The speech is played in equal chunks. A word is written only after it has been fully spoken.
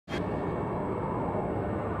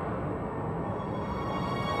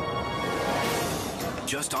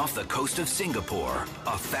Just off the coast of Singapore,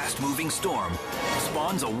 a fast-moving storm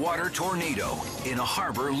spawns a water tornado in a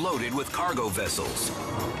harbor loaded with cargo vessels.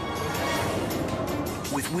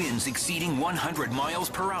 With winds exceeding 100 miles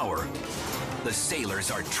per hour, the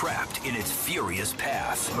sailors are trapped in its furious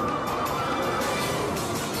path.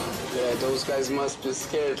 Yeah, those guys must be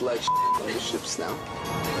scared like on the ships now.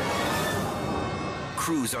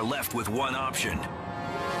 Crews are left with one option.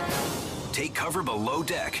 Take cover below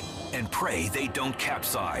deck and pray they don't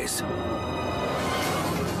capsize.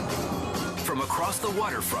 From across the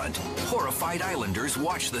waterfront, horrified islanders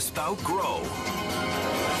watch the spout grow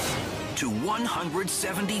to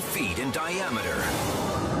 170 feet in diameter.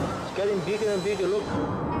 It's getting bigger and bigger,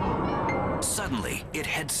 look. Suddenly, it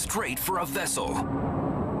heads straight for a vessel.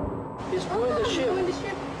 It's going the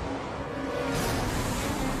ship.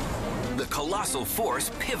 The colossal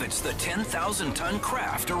force pivots the 10,000-ton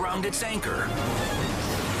craft around its anchor.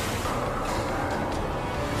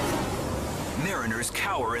 Mariners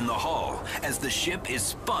cower in the hull as the ship is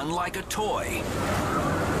spun like a toy.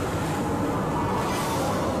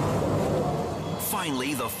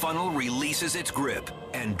 Finally, the funnel releases its grip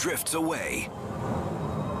and drifts away.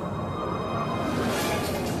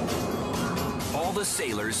 All the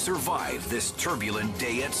sailors survive this turbulent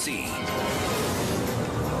day at sea.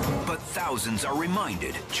 But thousands are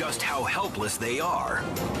reminded just how helpless they are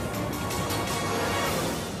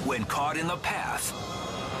when caught in the path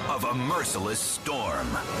of a merciless storm.